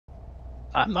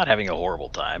I'm not having a horrible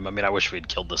time. I mean, I wish we'd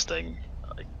killed this thing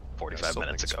like 45 still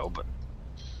minutes think it's ago, but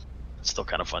it's still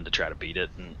kind of fun to try to beat it.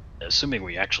 And assuming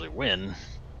we actually win,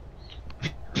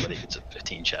 everybody gets a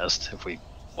 15 chest. If we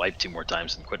wipe 2 more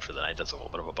times and quit for the night, that's a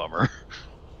little bit of a bummer.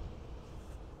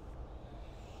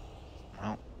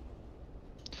 Well,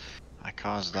 I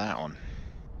caused that one.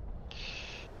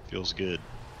 Feels good.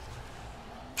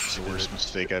 It's the worst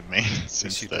mistake I've made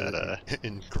since that.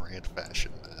 in grand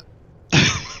fashion, man.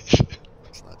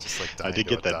 It's not just like I did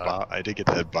get that bop. I did get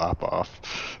that bop off.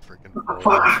 Freaking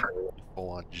full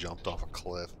on jumped off a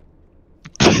cliff.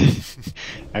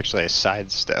 Actually, I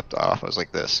sidestepped off. I was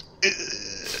like this.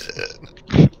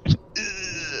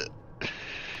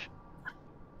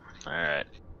 Alright.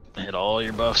 Hit all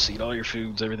your buffs, eat all your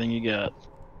foods, everything you got.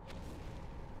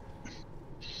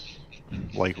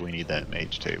 Like we need that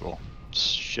mage table.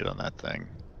 Shit on that thing.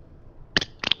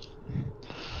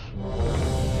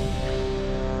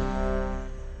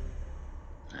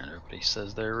 And everybody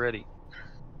says they're ready.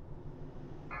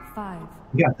 5,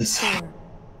 You got this. 4,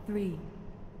 3,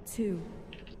 2,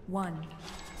 1.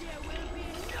 There will be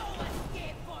no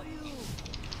escape for you.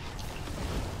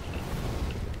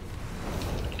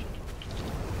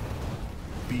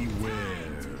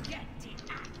 Beware. Get the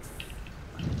axe.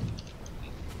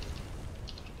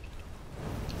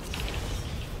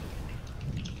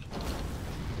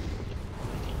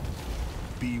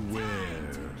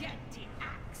 Beware. Get the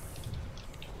axe.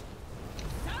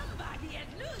 Somebody is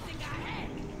losing a head.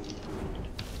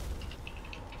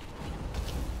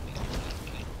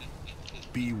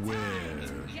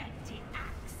 Beware. Get the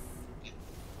axe.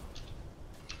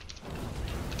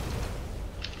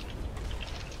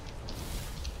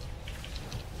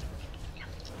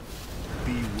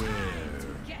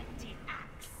 Beware. Get the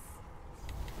axe.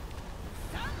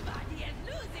 Somebody is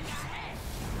losing a head.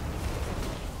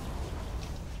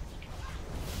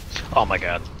 Oh my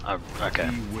god. Okay.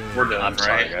 Beware. We're done, I'm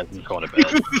sorry, right? guys. I'm going to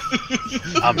bed.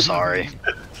 I'm sorry.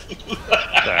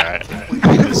 Alright.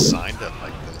 They designed it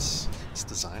like this. This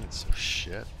design is so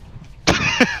shit.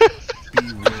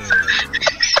 Beware.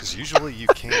 Because usually you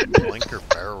can't blink or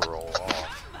barrel roll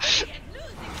off.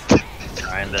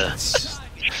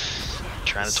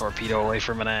 Trying to torpedo away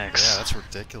from an axe. Yeah, that's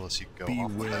ridiculous. You go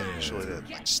off with that. Beware. Usually that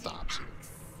like stops you.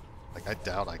 Like I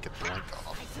doubt I could blink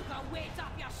off. I took a weight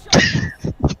off your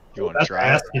shoulders. You want to That's try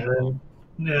it? asking then.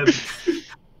 Yeah.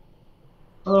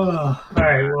 Oh,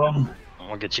 alright, well.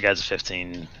 We'll get you guys a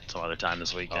 15 some other time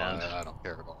this Oh, weekend. I don't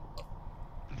care at all.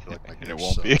 I feel like my And it game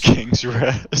won't be a sucks. King's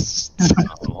Rest.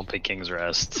 It won't be King's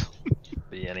Rest.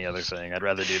 Be any other thing. I'd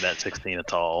rather do that 16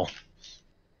 at all.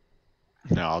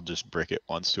 No, I'll just brick it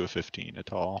once to a 15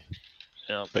 at all.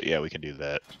 Yep. But yeah, we can do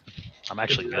that. I'm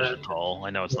actually good at tall. I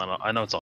know it's not. I know it's a